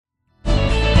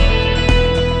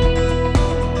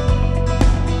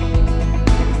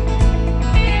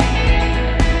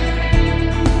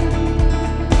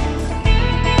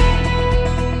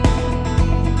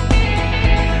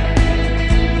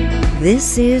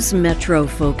This is Metro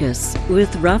Focus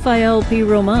with Raphael P.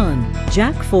 Roman,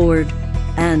 Jack Ford,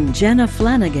 and Jenna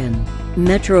Flanagan.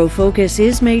 Metro Focus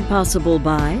is made possible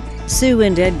by Sue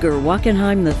and Edgar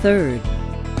Wackenheim III,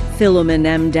 Philemon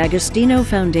M. D'Agostino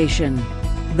Foundation,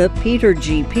 the Peter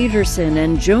G. Peterson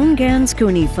and Joan Gans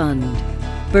Cooney Fund,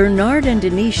 Bernard and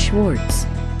Denise Schwartz,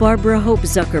 Barbara Hope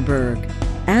Zuckerberg,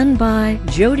 and by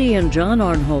Jody and John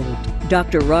Arnhold,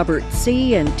 Dr. Robert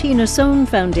C. and Tina Sohn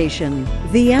Foundation,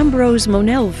 the Ambrose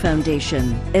Monell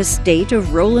Foundation, Estate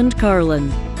of Roland Carlin.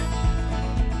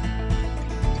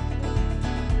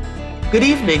 Good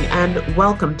evening and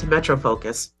welcome to Metro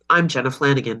Focus. I'm Jenna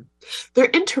Flanagan. Their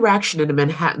interaction in a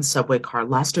Manhattan subway car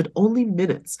lasted only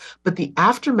minutes, but the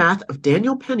aftermath of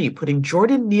Daniel Penny putting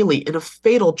Jordan Neely in a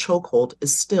fatal chokehold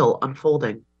is still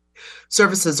unfolding.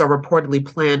 Services are reportedly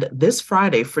planned this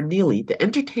Friday for Neely, the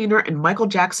entertainer and Michael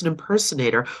Jackson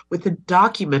impersonator with a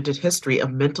documented history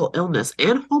of mental illness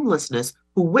and homelessness,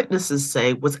 who witnesses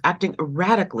say was acting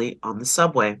erratically on the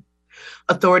subway.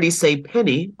 Authorities say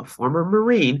Penny, a former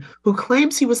Marine who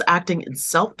claims he was acting in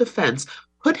self-defense,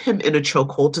 put him in a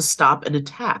chokehold to stop an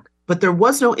attack, but there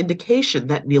was no indication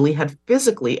that Neely had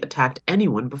physically attacked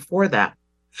anyone before that.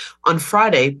 On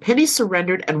Friday, Penny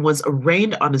surrendered and was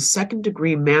arraigned on a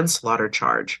second-degree manslaughter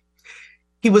charge.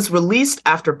 He was released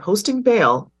after posting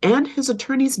bail, and his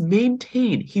attorneys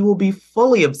maintain he will be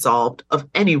fully absolved of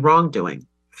any wrongdoing.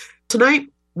 Tonight,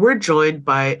 we're joined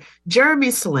by Jeremy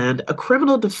Saland, a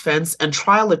criminal defense and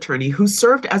trial attorney who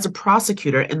served as a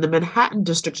prosecutor in the Manhattan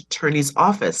District Attorney's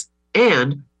Office,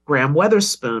 and Graham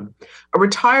Weatherspoon, a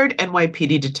retired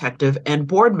NYPD detective and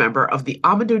board member of the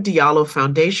Amadou Diallo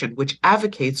Foundation, which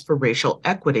advocates for racial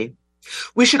equity.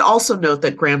 We should also note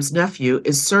that Graham's nephew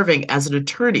is serving as an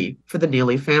attorney for the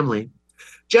Neely family.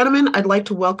 Gentlemen, I'd like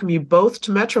to welcome you both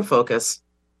to Metro Focus.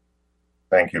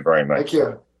 Thank you very much. Thank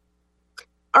you.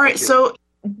 All right, so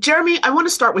Jeremy, I want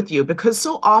to start with you because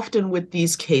so often with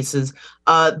these cases,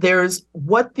 there's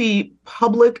what the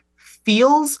public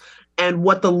feels and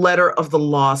what the letter of the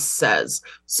law says.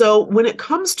 So when it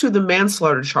comes to the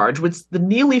manslaughter charge, which the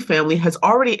Neely family has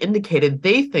already indicated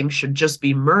they think should just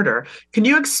be murder, can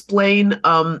you explain,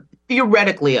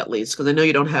 theoretically at least, because I know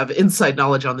you don't have inside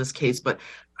knowledge on this case, but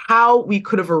how we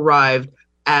could have arrived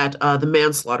at the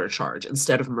manslaughter charge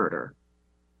instead of murder?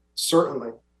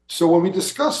 Certainly. So when we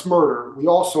discuss murder, we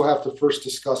also have to first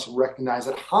discuss and recognize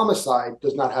that homicide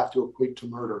does not have to equate to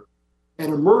murder.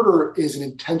 And a murder is an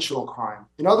intentional crime.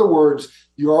 In other words,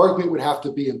 your argument would have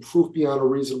to be, in proof beyond a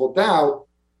reasonable doubt,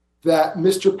 that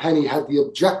Mr. Penny had the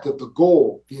objective, the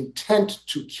goal, the intent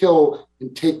to kill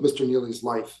and take Mr. Neely's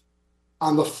life.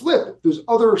 On the flip, there's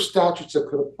other statutes that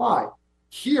could apply.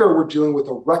 Here, we're dealing with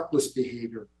a reckless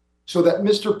behavior, so that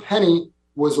Mr. Penny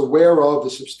was aware of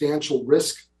the substantial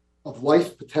risk of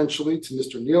life potentially to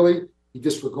Mr. Neely. He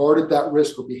disregarded that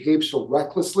risk or behaved so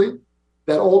recklessly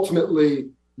that ultimately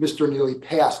Mr. Neely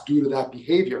passed due to that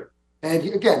behavior. And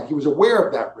he was aware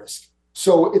of that risk.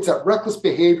 So it's that reckless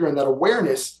behavior and that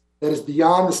awareness that is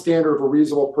beyond the standard of a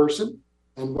reasonable person.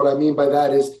 And what I mean by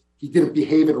that is he didn't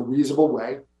behave in a reasonable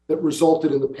way that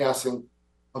resulted in the passing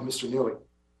of Mr. Neely.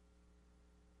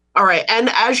 All right. And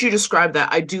as you described that,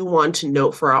 I do want to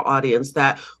note for our audience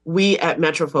that we at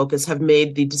Metro Focus have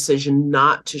made the decision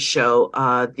not to show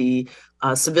the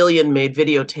civilian-made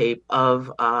videotape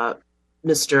of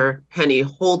Mr. Penny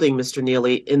holding Mr.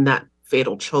 Neely in that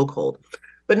fatal chokehold.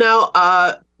 But now,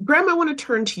 Graham, I want to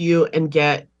turn to you and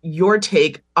get your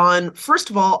take on,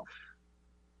 first of all,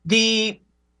 the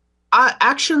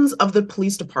actions of the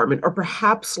police department, or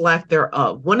perhaps lack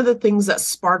thereof. One of the things that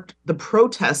sparked the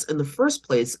protests in the first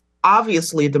place,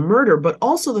 obviously the murder, but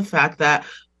also the fact that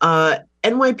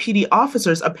NYPD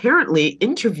officers apparently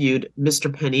interviewed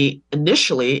Mr. Penny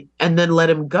initially and then let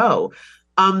him go.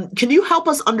 Can you help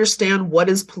us understand what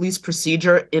is police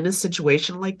procedure in a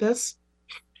situation like this?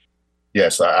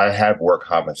 Yes, I have worked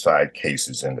homicide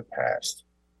cases in the past,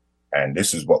 and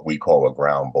this is what we call a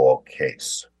ground ball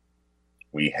case.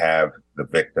 We have the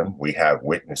victim, we have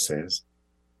witnesses,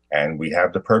 and we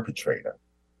have the perpetrator.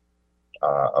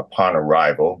 Upon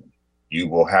arrival, you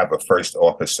will have a first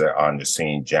officer on the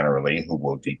scene generally who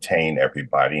will detain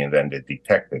everybody, and then the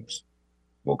detectives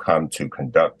will come to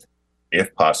conduct,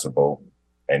 if possible,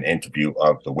 an interview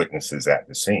of the witnesses at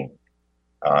the scene.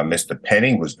 Mr.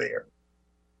 Penny was there,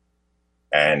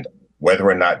 and whether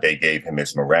or not they gave him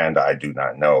his Miranda, I do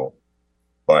not know,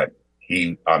 but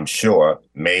he, I'm sure,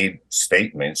 made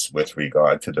statements with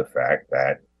regard to the fact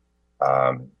that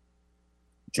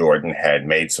Jordan had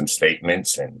made some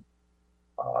statements and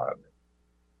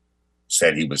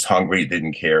said he was hungry,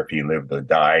 didn't care if he lived or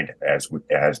died, as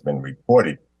has been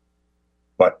reported.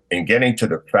 But in getting to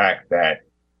the fact that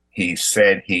he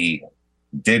said he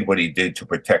did what he did to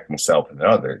protect himself and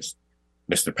others,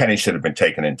 Mr. Penny should have been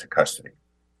taken into custody.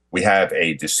 We have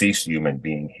a deceased human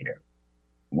being here.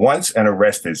 Once an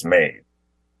arrest is made,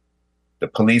 the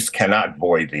police cannot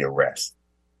void the arrest.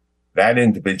 That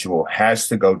individual has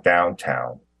to go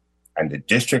downtown, and the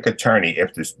district attorney,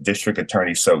 if the district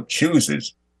attorney so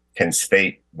chooses, can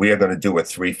state, we are going to do a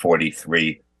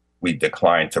 343. We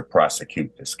decline to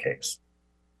prosecute this case.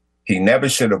 He never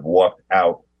should have walked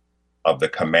out of the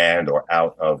command or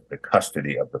out of the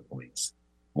custody of the police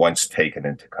once taken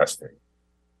into custody.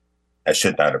 That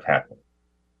should not have happened.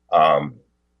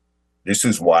 This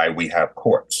is why we have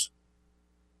courts.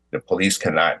 The police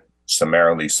cannot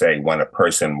summarily say when a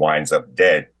person winds up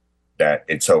dead that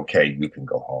it's okay, you can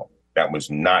go home. That was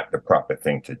not the proper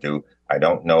thing to do. I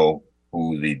don't know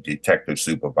who the detective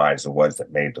supervisor was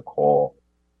that made the call,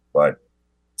 but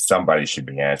somebody should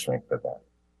be answering for that.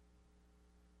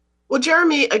 Well,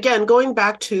 Jeremy, again, going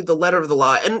back to the letter of the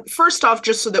law, and first off,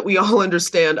 just so that we all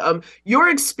understand, your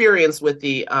experience with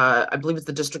the, I believe it's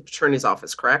the district attorney's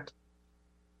office, correct?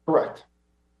 Correct.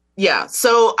 Yeah.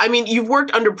 So, I mean, you've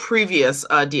worked under previous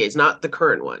DAs, not the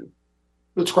current one.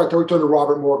 That's correct. I worked under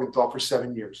Robert Morgenthau for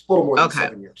 7 years, a little more than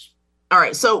 7 years. All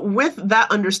right. So with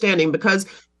that understanding, because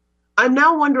I'm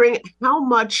now wondering how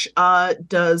much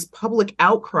does public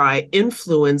outcry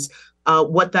influence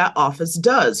what that office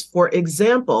does? For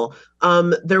example,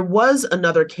 there was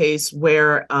another case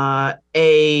where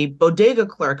a bodega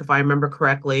clerk, if I remember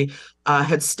correctly,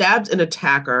 had stabbed an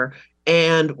attacker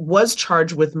and was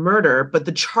charged with murder, but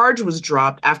the charge was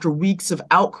dropped after weeks of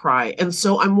outcry. And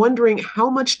so I'm wondering, how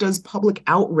much does public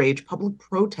outrage, public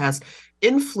protest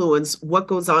influence what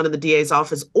goes on in the DA's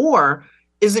office? Or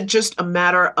is it just a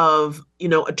matter of,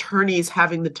 attorneys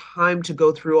having the time to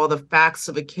go through all the facts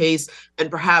of a case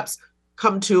and perhaps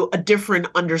come to a different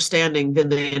understanding than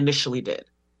they initially did?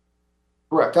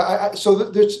 Correct.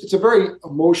 It's a very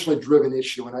emotionally driven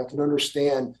issue, and I can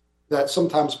understand that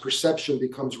sometimes perception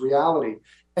becomes reality.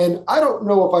 And I don't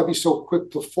know if I'd be so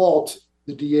quick to fault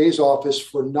the DA's office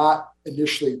for not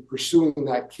initially pursuing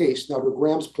that case. Now, to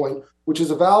Graham's point, which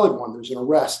is a valid one, there's an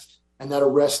arrest, and that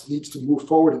arrest needs to move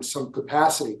forward in some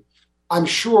capacity. I'm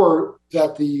sure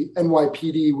that the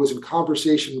NYPD was in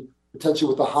conversation potentially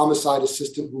with the homicide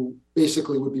assistant who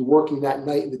basically would be working that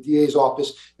night in the DA's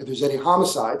office if there's any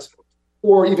homicides,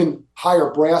 or even higher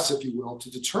brass, if you will, to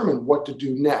determine what to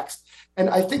do next. And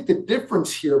I think the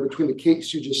difference here between the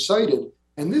case you just cited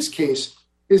and this case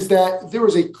is that there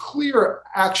was a clear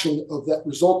action that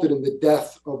resulted in the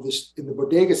death of this in the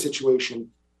bodega situation,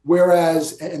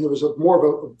 and there was more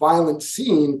of a violent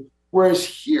scene, whereas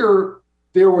here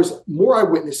there was more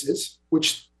eyewitnesses,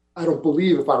 which I don't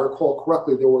believe, if I recall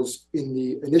correctly, there was in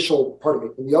the initial,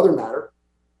 in the other matter.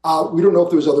 We don't know if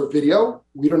there was other video.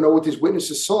 We don't know what these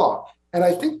witnesses saw. And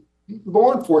I think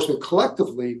law enforcement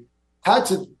collectively had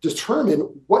to determine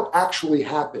what actually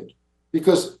happened,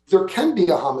 because there can be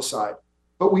a homicide,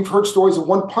 but we've heard stories of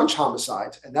one-punch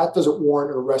homicides, and that doesn't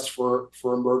warrant an arrest for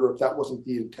a murder if that wasn't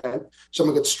the intent.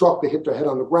 Someone gets struck, they hit their head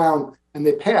on the ground, and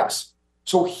they pass.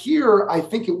 So here, I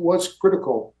think it was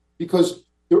critical, because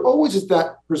there always is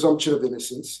that presumption of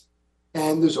innocence,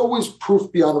 and there's always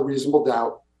proof beyond a reasonable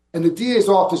doubt. And the DA's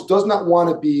office does not want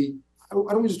to be, I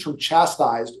don't use the term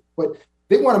chastised, but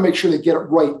they want to make sure they get it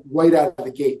right out of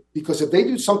the gate. Because if they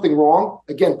do something wrong,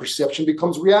 again, perception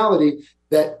becomes reality,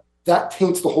 that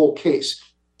taints the whole case.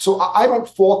 So I don't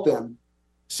fault them,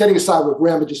 setting aside what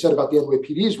Graham had just said about the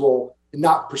NYPD's role in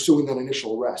not pursuing that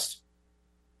initial arrest.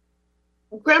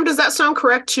 Graham, does that sound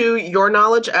correct to your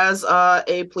knowledge as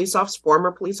a police officer,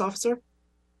 former police officer?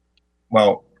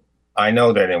 Well, I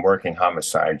know that in working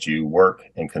homicides, you work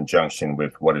in conjunction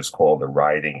with what is called a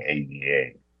riding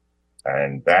ADA.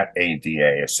 And that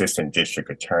ADA, Assistant District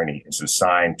Attorney, is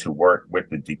assigned to work with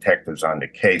the detectives on the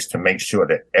case to make sure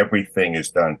that everything is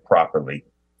done properly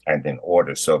and in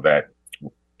order, so that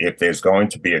if there's going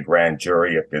to be a grand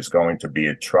jury, if there's going to be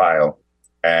a trial,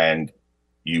 and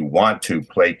you want to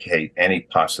placate any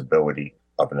possibility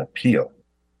of an appeal.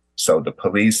 So the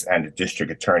police and the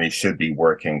district attorney should be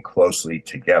working closely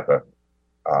together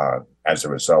as a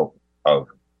result of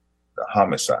the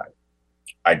homicide.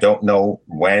 I don't know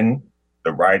when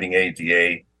the riding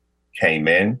ADA came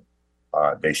in.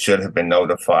 They should have been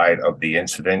notified of the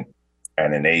incident,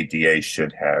 and an ADA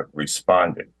should have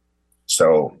responded.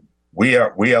 So we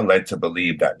are led to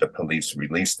believe that the police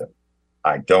released them.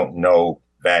 I don't know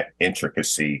that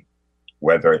intricacy,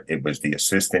 whether it was the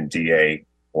assistant DA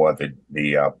or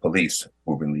the police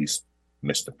who released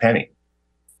Mr. Penny.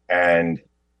 And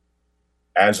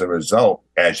as a result,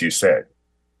 as you said,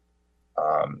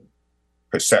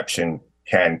 perception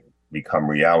can become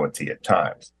reality at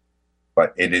times.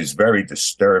 But it is very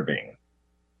disturbing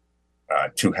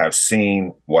to have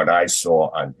seen what I saw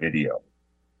on video.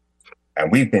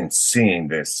 And we've been seeing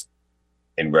this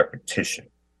in repetition.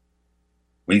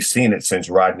 We've seen it since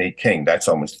Rodney King. That's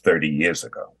almost 30 years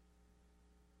ago.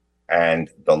 And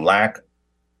the lack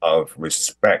of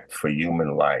respect for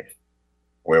human life,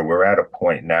 where we're at a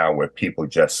point now where people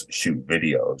just shoot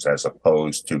videos as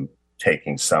opposed to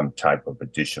taking some type of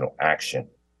additional action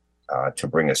to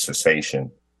bring a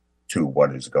cessation to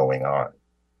what is going on.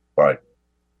 But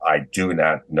I do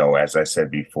not know, as I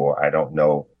said before, I don't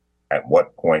know at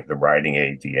what point the writing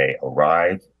ADA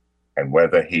arrived and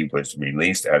whether he was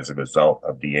released as a result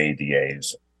of the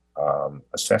ADA's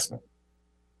assessment.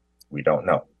 We don't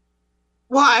know.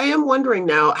 Well, I am wondering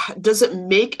now, does it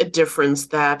make a difference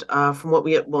that from what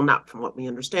we, well, not from what we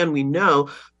understand, we know,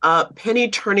 Penny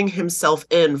turning himself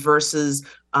in versus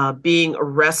being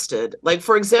arrested? Like,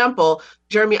 for example,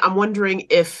 Jeremy, I'm wondering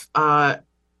if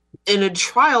in a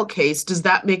trial case, does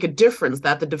that make a difference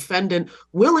that the defendant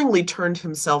willingly turned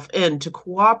himself in to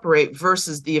cooperate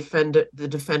versus the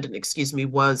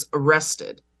defendant, was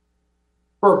arrested?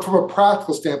 From a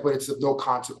practical standpoint, it's of no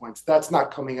consequence. That's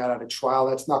not coming out at a trial.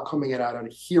 That's not coming out at a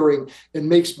hearing. It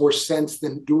makes more sense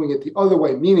than doing it the other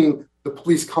way, meaning the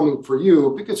police coming for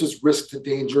you, because there's risk to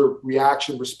danger,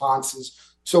 reaction,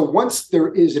 responses. So once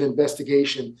there is an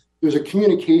investigation, there's a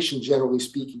communication, generally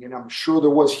speaking, and I'm sure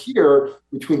there was here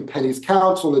between Penny's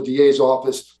counsel and the DA's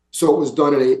office. So it was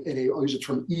done in a I'll use the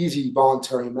term, easy,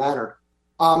 voluntary manner.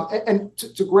 And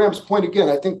to Graham's point again,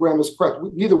 I think Graham is correct.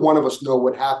 Neither one of us know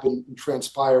what happened and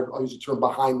transpired, I'll use the term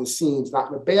behind the scenes, not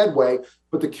in a bad way,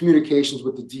 but the communications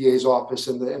with the DA's office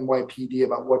and the NYPD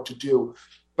about what to do.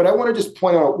 But I want to just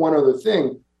point out one other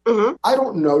thing. Mm-hmm. I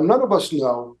don't know, none of us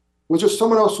know, was there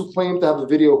someone else who claimed to have the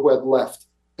video who had left?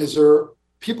 Is there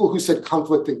people who said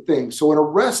conflicting things? So an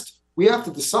arrest, we have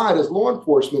to decide as law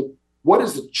enforcement, what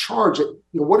is the charge,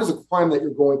 what is the crime that you're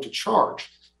going to charge?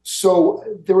 So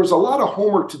there is a lot of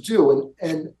homework to do,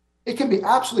 and it can be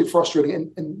absolutely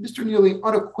frustrating. And Mr. Neely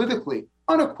unequivocally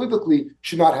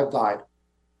should not have died.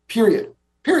 Period.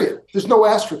 There's no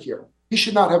asterisk here. He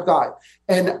should not have died.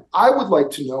 And I would like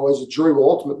to know, as a jury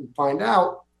will ultimately find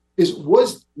out,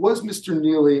 was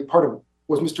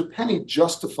Mr. Penny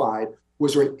justified?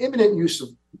 Was there an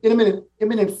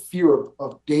imminent fear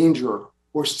of danger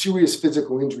or serious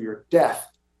physical injury or death?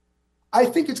 I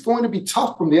think it's going to be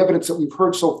tough from the evidence that we've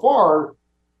heard so far.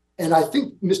 And I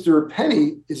think Mr.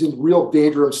 Penny is in real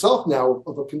danger himself now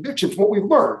of a conviction from what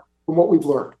we've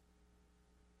learned.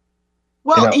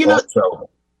 Well,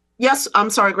 yes, I'm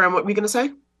sorry, Graham, what were you going to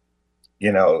say?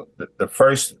 The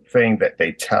first thing that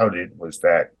they touted was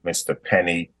that Mr.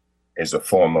 Penny is a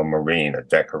former Marine, a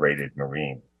decorated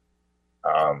Marine.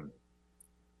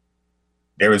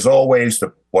 There is always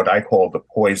what I call the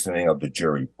poisoning of the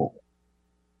jury pool.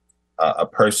 A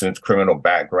person's criminal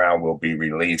background will be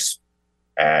released.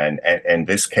 And in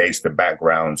this case, the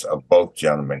backgrounds of both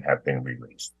gentlemen have been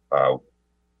released.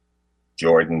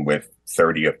 Jordan with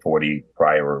 30 or 40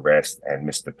 prior arrests, and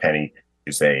Mr. Penny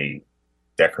is a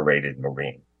decorated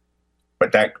Marine.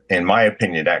 But that, in my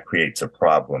opinion, that creates a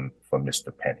problem for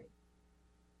Mr. Penny.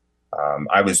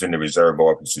 I was in the Reserve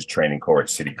Officers Training Corps at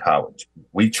City College.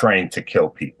 We trained to kill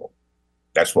people.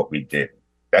 That's what we did.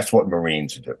 That's what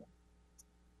Marines do.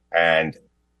 And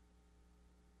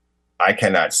I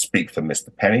cannot speak for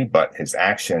Mr. Penny, but his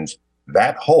actions,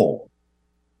 that hold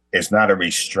is not a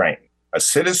restraint. A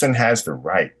citizen has the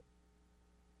right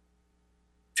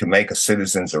to make a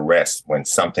citizen's arrest when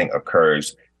something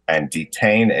occurs and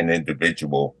detain an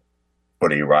individual for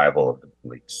the arrival of the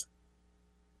police.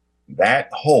 That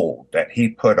hold that he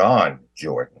put on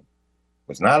Jordan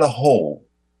was not a hold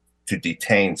to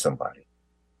detain somebody.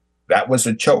 That was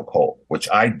a chokehold, which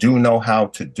I do know how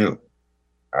to do.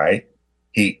 All right.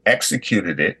 He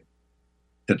executed it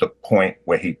to the point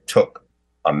where he took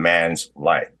a man's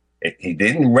life. He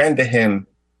didn't render him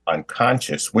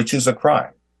unconscious, which is a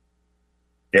crime.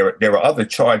 There are other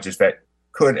charges that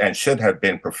could and should have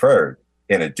been preferred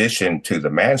in addition to the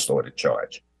manslaughter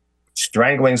charge.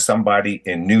 Strangling somebody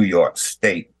in New York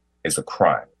State is a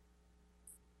crime.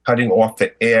 Cutting off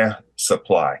the air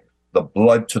supply, the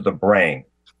blood to the brain,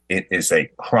 it is a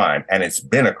crime, and it's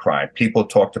been a crime. People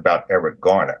talked about Eric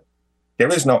Garner.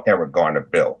 There is no Eric Garner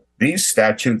bill. These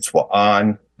statutes were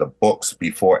on the books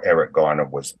before Eric Garner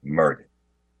was murdered.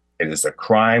 It is a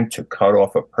crime to cut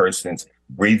off a person's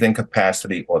breathing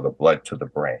capacity or the blood to the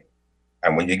brain.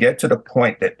 And when you get to the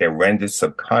point that they're rendered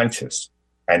subconscious,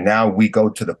 and now we go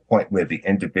to the point where the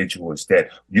individual is dead,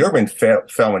 you're in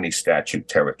felony statute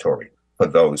territory for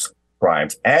those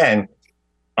crimes. And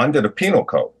under the penal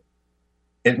code,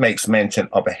 it makes mention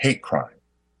of a hate crime.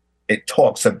 It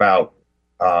talks about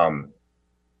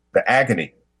the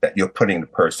agony that you're putting the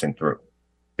person through.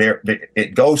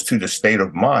 It goes to the state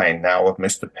of mind now of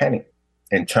Mr. Penny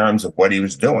in terms of what he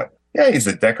was doing. Yeah, he's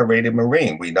a decorated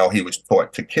Marine. We know he was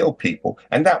taught to kill people,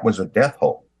 and that was a death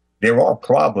hold. There are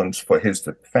problems for his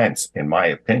defense, in my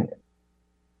opinion.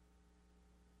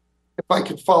 If I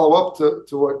could follow up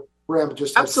to what Graham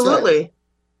just had Absolutely. said.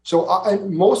 So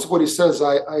most of what he says,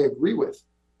 I agree with.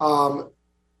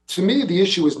 To me, the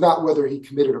issue is not whether he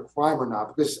committed a crime or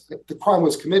not, because the crime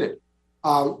was committed.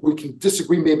 We can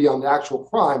disagree maybe on the actual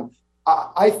crime.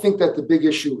 I think that the big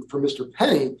issue for Mr.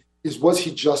 Penny is, was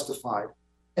he justified?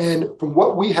 And from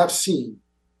what we have seen,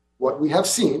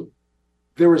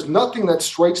 there is nothing that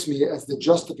strikes me as the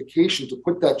justification to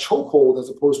put that chokehold as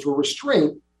opposed to a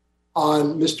restraint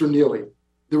on Mr. Neely.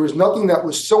 There was nothing that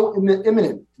was so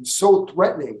imminent and so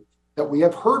threatening that we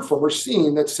have heard from or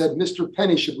seen that said Mr.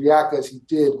 Penny should react as he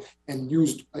did and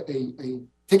used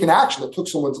take an action that took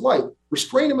someone's life.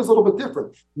 Restrain him is a little bit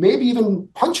different. Maybe even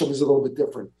punch him is a little bit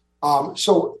different.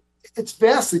 So it's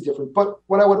vastly different. But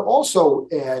what I would also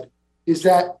add is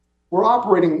that we're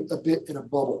operating a bit in a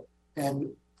bubble.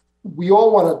 And we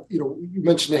all want to, you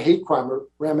mentioned a hate crime, or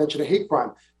Ram mentioned a hate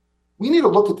crime. We need to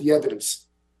look at the evidence.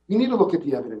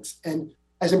 And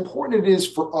as important it is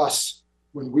for us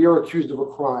when we are accused of a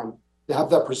crime to have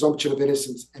that presumption of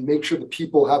innocence and make sure that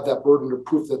people have that burden of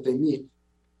proof that they meet,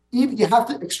 you have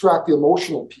to extract the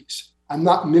emotional piece. I'm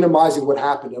not minimizing what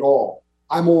happened at all.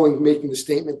 I'm only making the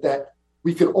statement that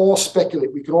we can all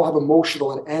speculate. We can all have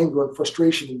emotional and anger and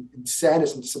frustration and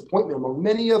sadness and disappointment, among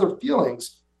many other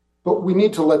feelings, but we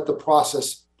need to let the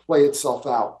process play itself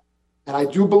out. And I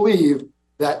do believe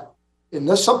that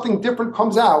unless something different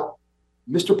comes out,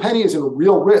 Mr. Penny is in a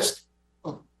real risk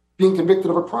of being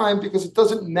convicted of a crime, because it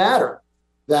doesn't matter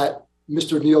that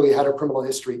Mr. Neely had a criminal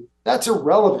history. That's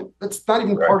irrelevant. That's not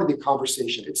even part of the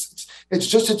conversation. It's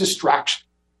just a distraction.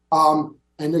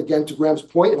 And again, to Graham's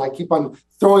point, and I keep on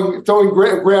throwing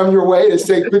Graham your way to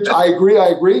say, I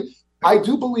agree. I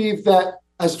do believe that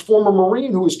as a former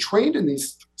Marine who was trained in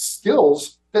these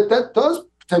skills, that does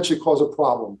potentially cause a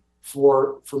problem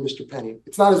for Mr. Penny.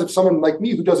 It's not as if someone like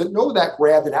me who doesn't know that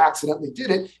grabbed and accidentally did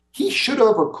it. He should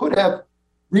have or could have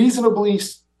reasonably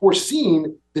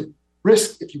foreseen the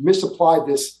risk if you misapplied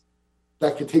this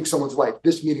that could take someone's life,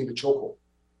 this meaning the chokehold.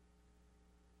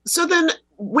 So then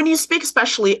when you speak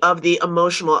especially of the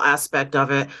emotional aspect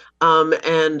of it,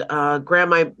 and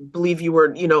Graham, I believe you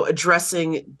were,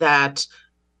 addressing that,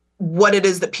 what it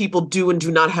is that people do and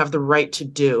do not have the right to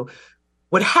do.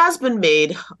 What has been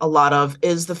made a lot of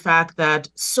is the fact that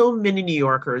so many New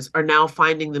Yorkers are now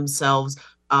finding themselves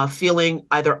feeling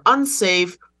either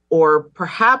unsafe or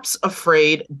perhaps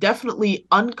afraid, definitely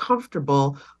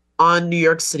uncomfortable on New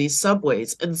York City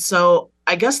subways. And so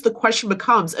I guess the question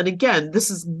becomes, and again, this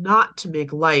is not to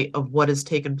make light of what has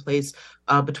taken place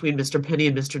between Mr. Penny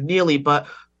and Mr. Neely, but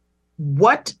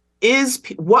what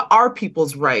are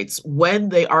people's rights when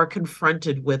they are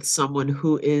confronted with someone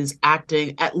who is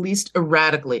acting at least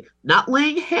erratically, not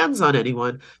laying hands on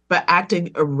anyone, but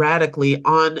acting erratically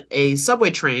on a subway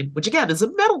train, which again is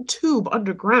a metal tube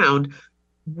underground?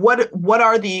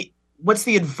 What's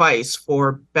the advice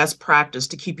for best practice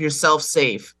to keep yourself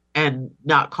safe and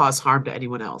not cause harm to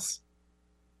anyone else?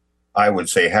 I would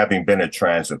say, having been a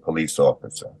transit police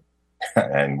officer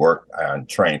and worked on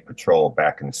train patrol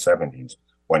back in the 70s,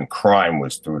 when crime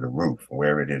was through the roof,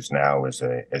 where it is now is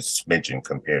a smidgen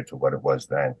compared to what it was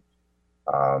then.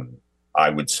 I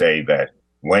would say that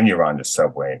when you're on the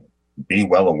subway, be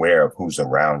well aware of who's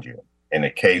around you. In a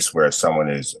case where someone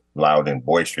is loud and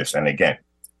boisterous, and again,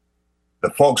 the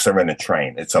folks are in a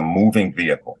train. It's a moving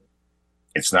vehicle.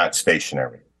 It's not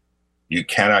stationary. You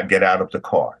cannot get out of the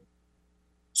car.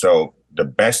 So the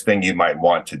best thing you might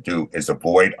want to do is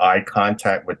avoid eye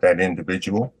contact with that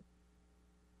individual.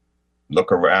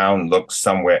 Look around, look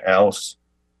somewhere else.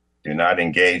 Do not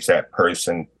engage that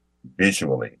person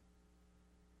visually.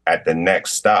 At the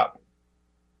next stop,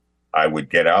 I would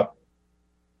get up,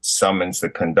 summons the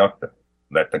conductor,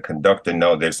 let the conductor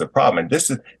know there's a problem. And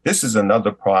this is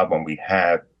another problem we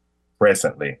have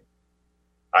presently.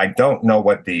 I don't know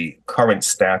what the current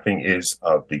staffing is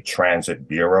of the Transit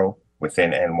Bureau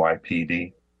within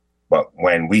NYPD, but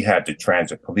when we had the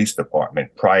Transit Police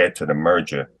Department prior to the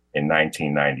merger in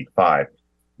 1995,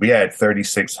 we had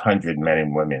 3,600 men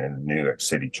and women in the New York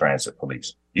City Transit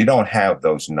Police. You don't have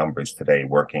those numbers today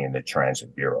working in the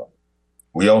Transit Bureau.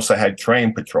 We also had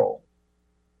train patrol,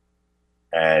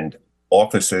 and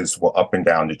officers were up and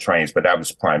down the trains, but that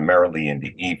was primarily in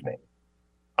the evening.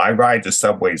 I ride the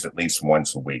subways at least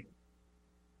once a week.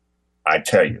 I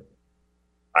tell you,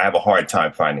 I have a hard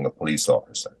time finding a police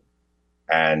officer.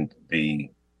 And the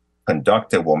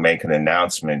conductor will make an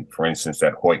announcement, for instance,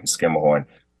 at Hoyt and Skimmerhorn,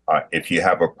 if you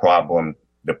have a problem,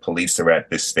 the police are at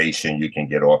this station, you can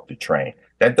get off the train.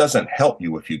 That doesn't help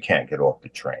you if you can't get off the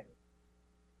train.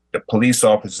 The police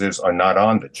officers are not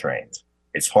on the trains.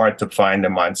 It's hard to find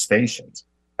them on stations.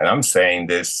 And I'm saying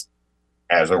this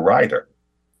as a rider.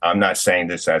 I'm not saying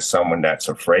this as someone that's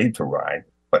afraid to ride,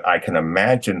 but I can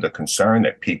imagine the concern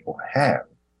that people have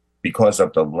because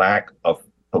of the lack of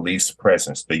police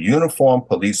presence. The uniformed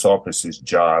police officer's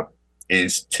job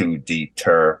is to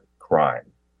deter crime.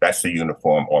 That's the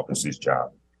uniformed officer's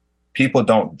job. People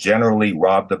don't generally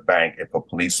rob the bank if a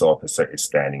police officer is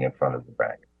standing in front of the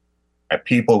bank. And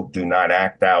people do not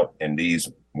act out in these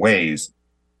ways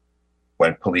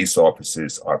when police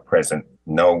officers are present.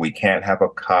 No, we can't have a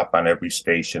cop on every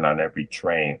station, on every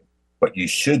train, but you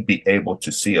should be able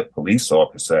to see a police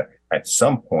officer at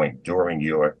some point during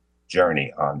your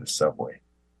journey on the subway.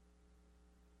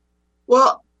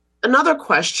 Well, another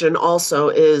question also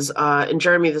is, and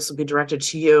Jeremy, this will be directed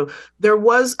to you. There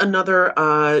was another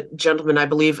gentleman, I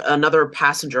believe, another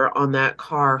passenger on that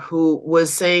car who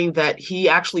was saying that he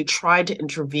actually tried to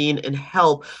intervene and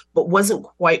help, but wasn't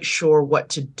quite sure what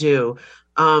to do.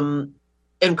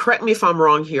 And correct me if I'm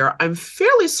wrong here, I'm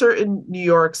fairly certain New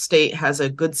York State has a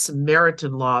Good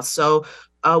Samaritan law. So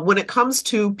when it comes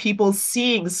to people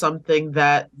seeing something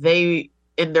that they,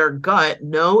 in their gut,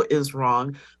 know is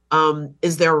wrong,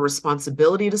 is there a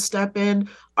responsibility to step in?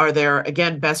 Are there,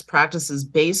 again, best practices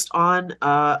based on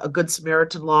a Good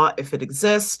Samaritan law? If it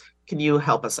exists, can you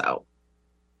help us out?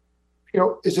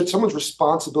 Is it someone's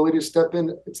responsibility to step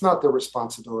in? It's not their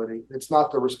responsibility. It's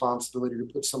not their responsibility to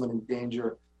put someone in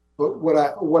danger. But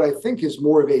what I think is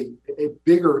more of a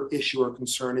bigger issue or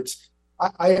concern,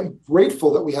 I am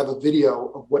grateful that we have a video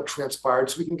of what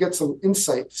transpired so we can get some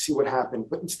insight to see what happened.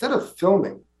 But instead of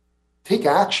filming, take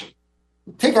action.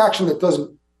 Take action that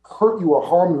doesn't hurt you or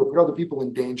harm you or put other people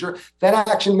in danger. That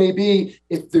action may be,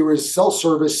 if there is cell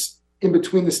service in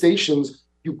between the stations,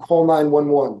 you call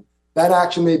 911. That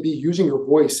action may be using your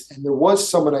voice. And there was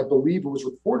someone, I believe, who was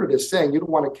reported as saying you don't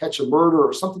want to catch a murder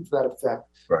or something to that effect,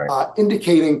 right.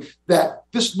 Indicating that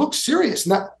this looks serious.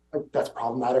 And that's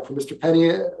problematic for Mr.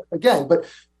 Penny again, but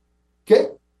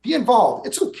be involved.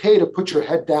 It's okay to put your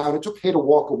head down. It's okay to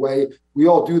walk away. We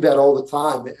all do that all the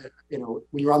time.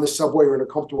 When you're on the subway or in a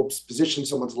comfortable position,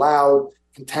 someone's loud,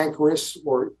 cantankerous,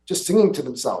 or just singing to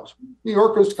themselves. New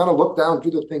Yorkers kind of look down,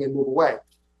 do their thing, and move away.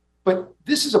 But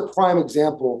this is a prime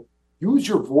example. Use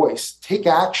your voice. Take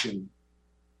action.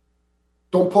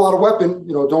 Don't pull out a weapon.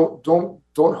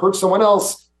 Don't hurt someone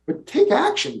else. But take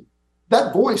action.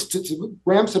 That voice, to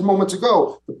Graham said moments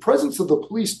ago, the presence of the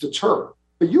police deter.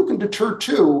 But you can deter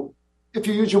too if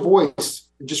you use your voice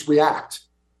and just react.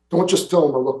 Don't just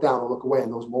film or look down or look away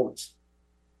in those moments.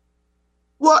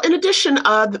 Well, in addition,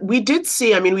 we did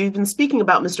see, we've been speaking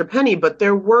about Mr. Penny, but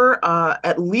there were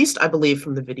at least, I believe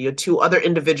from the video, 2 other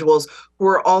individuals who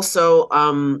were also,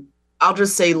 I'll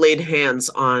just say, laid hands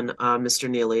on Mr.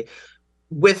 Neely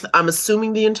with, I'm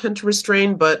assuming, the intent to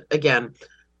restrain. But again,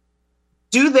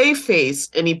 do they face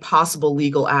any possible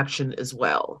legal action as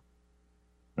well?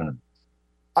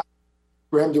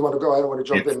 Graham, do you want to go? I don't want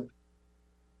to jump in.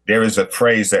 There is a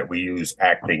phrase that we use,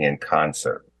 acting in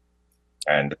concert.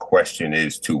 And the question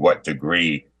is, to what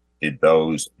degree did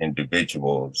those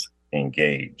individuals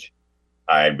engage?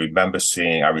 I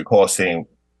recall seeing,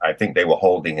 I think they were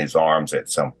holding his arms at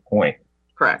some point.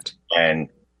 Correct. And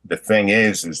the thing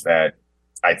is that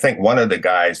I think one of the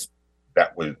guys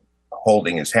that was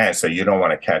holding his hand said, you don't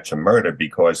want to catch a murder,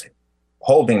 because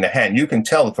holding the hand, you can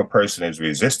tell if a person is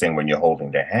resisting when you're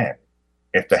holding their hand.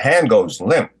 If the hand goes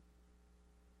limp,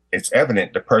 it's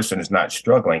evident the person is not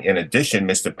struggling. In addition,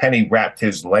 Mr. Penny wrapped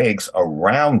his legs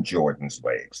around Jordan's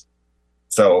legs.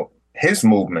 So his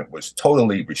movement was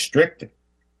totally restricted.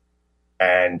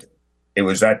 And it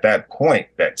was at that point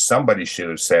that somebody should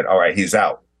have said, all right, he's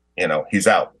out. He's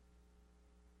out.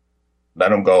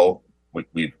 Let him go.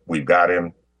 We've got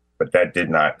him. But that did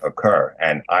not occur.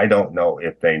 And I don't know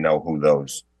if they know who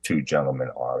those 2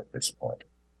 gentlemen are at this point.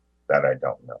 That I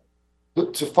don't know.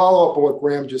 To follow up on what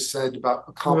Graham just said about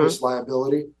accomplice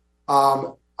liability,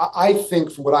 I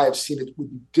think from what I have seen, it would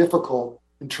be difficult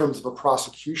in terms of a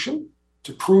prosecution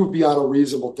to prove beyond a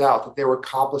reasonable doubt that they were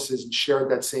accomplices and shared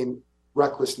that same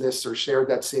recklessness or shared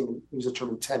that same, use the term,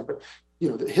 intent. But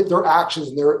their actions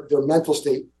and their mental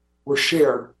state were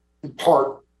shared in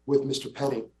part with Mr.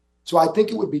 Penny. So I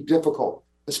think it would be difficult,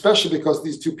 especially because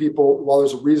these 2 people, while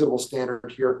there's a reasonable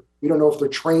standard here, we don't know if they're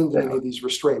trained in any of these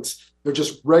restraints. They're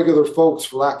just regular folks,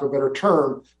 for lack of a better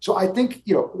term. So I think,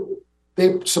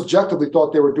 they subjectively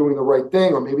thought they were doing the right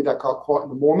thing, or maybe that got caught in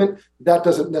the moment. That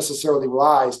doesn't necessarily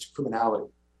rise to criminality.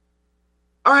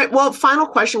 All right. Well, final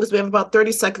question, because we have about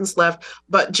 30 seconds left.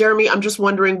 But Jeremy, I'm just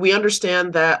wondering, we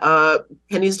understand that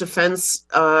Penny's defense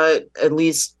at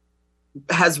least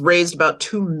has raised about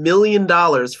 $2 million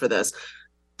for this.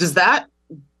 Does that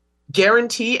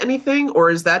guarantee anything, or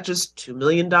is that just $2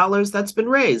 million that's been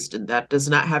raised and that does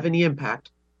not have any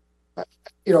impact?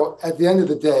 At the end of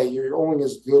the day, you're only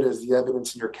as good as the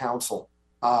evidence in your counsel.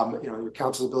 Your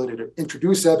counsel's ability to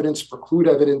introduce evidence, preclude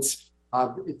evidence.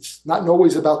 It's not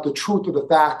always about the truth of the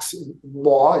facts in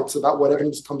law. It's about what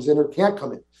evidence comes in or can't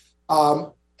come in.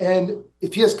 And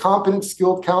if he has competent,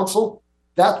 skilled counsel,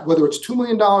 that whether it's $2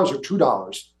 million or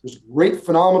 $2, there's great,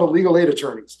 phenomenal legal aid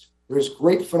attorneys. There's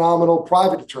great, phenomenal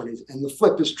private attorneys, and the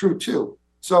flip is true too.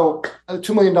 So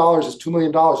 $2 million is $2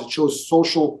 million. It shows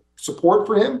social support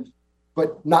for him,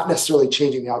 but not necessarily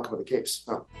changing the outcome of the case.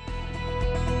 No.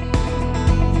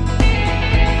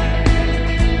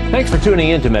 Thanks for tuning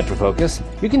in to MetroFocus.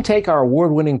 You can take our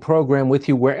award-winning program with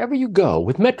you wherever you go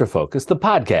with MetroFocus, the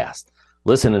podcast.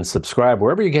 Listen and subscribe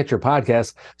wherever you get your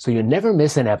podcasts so you never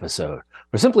miss an episode.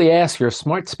 Or simply ask your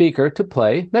smart speaker to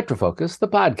play MetroFocus, the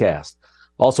podcast.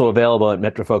 Also available at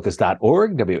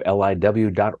metrofocus.org,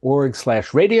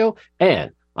 WLIW.org/radio,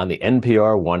 and on the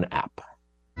NPR One app.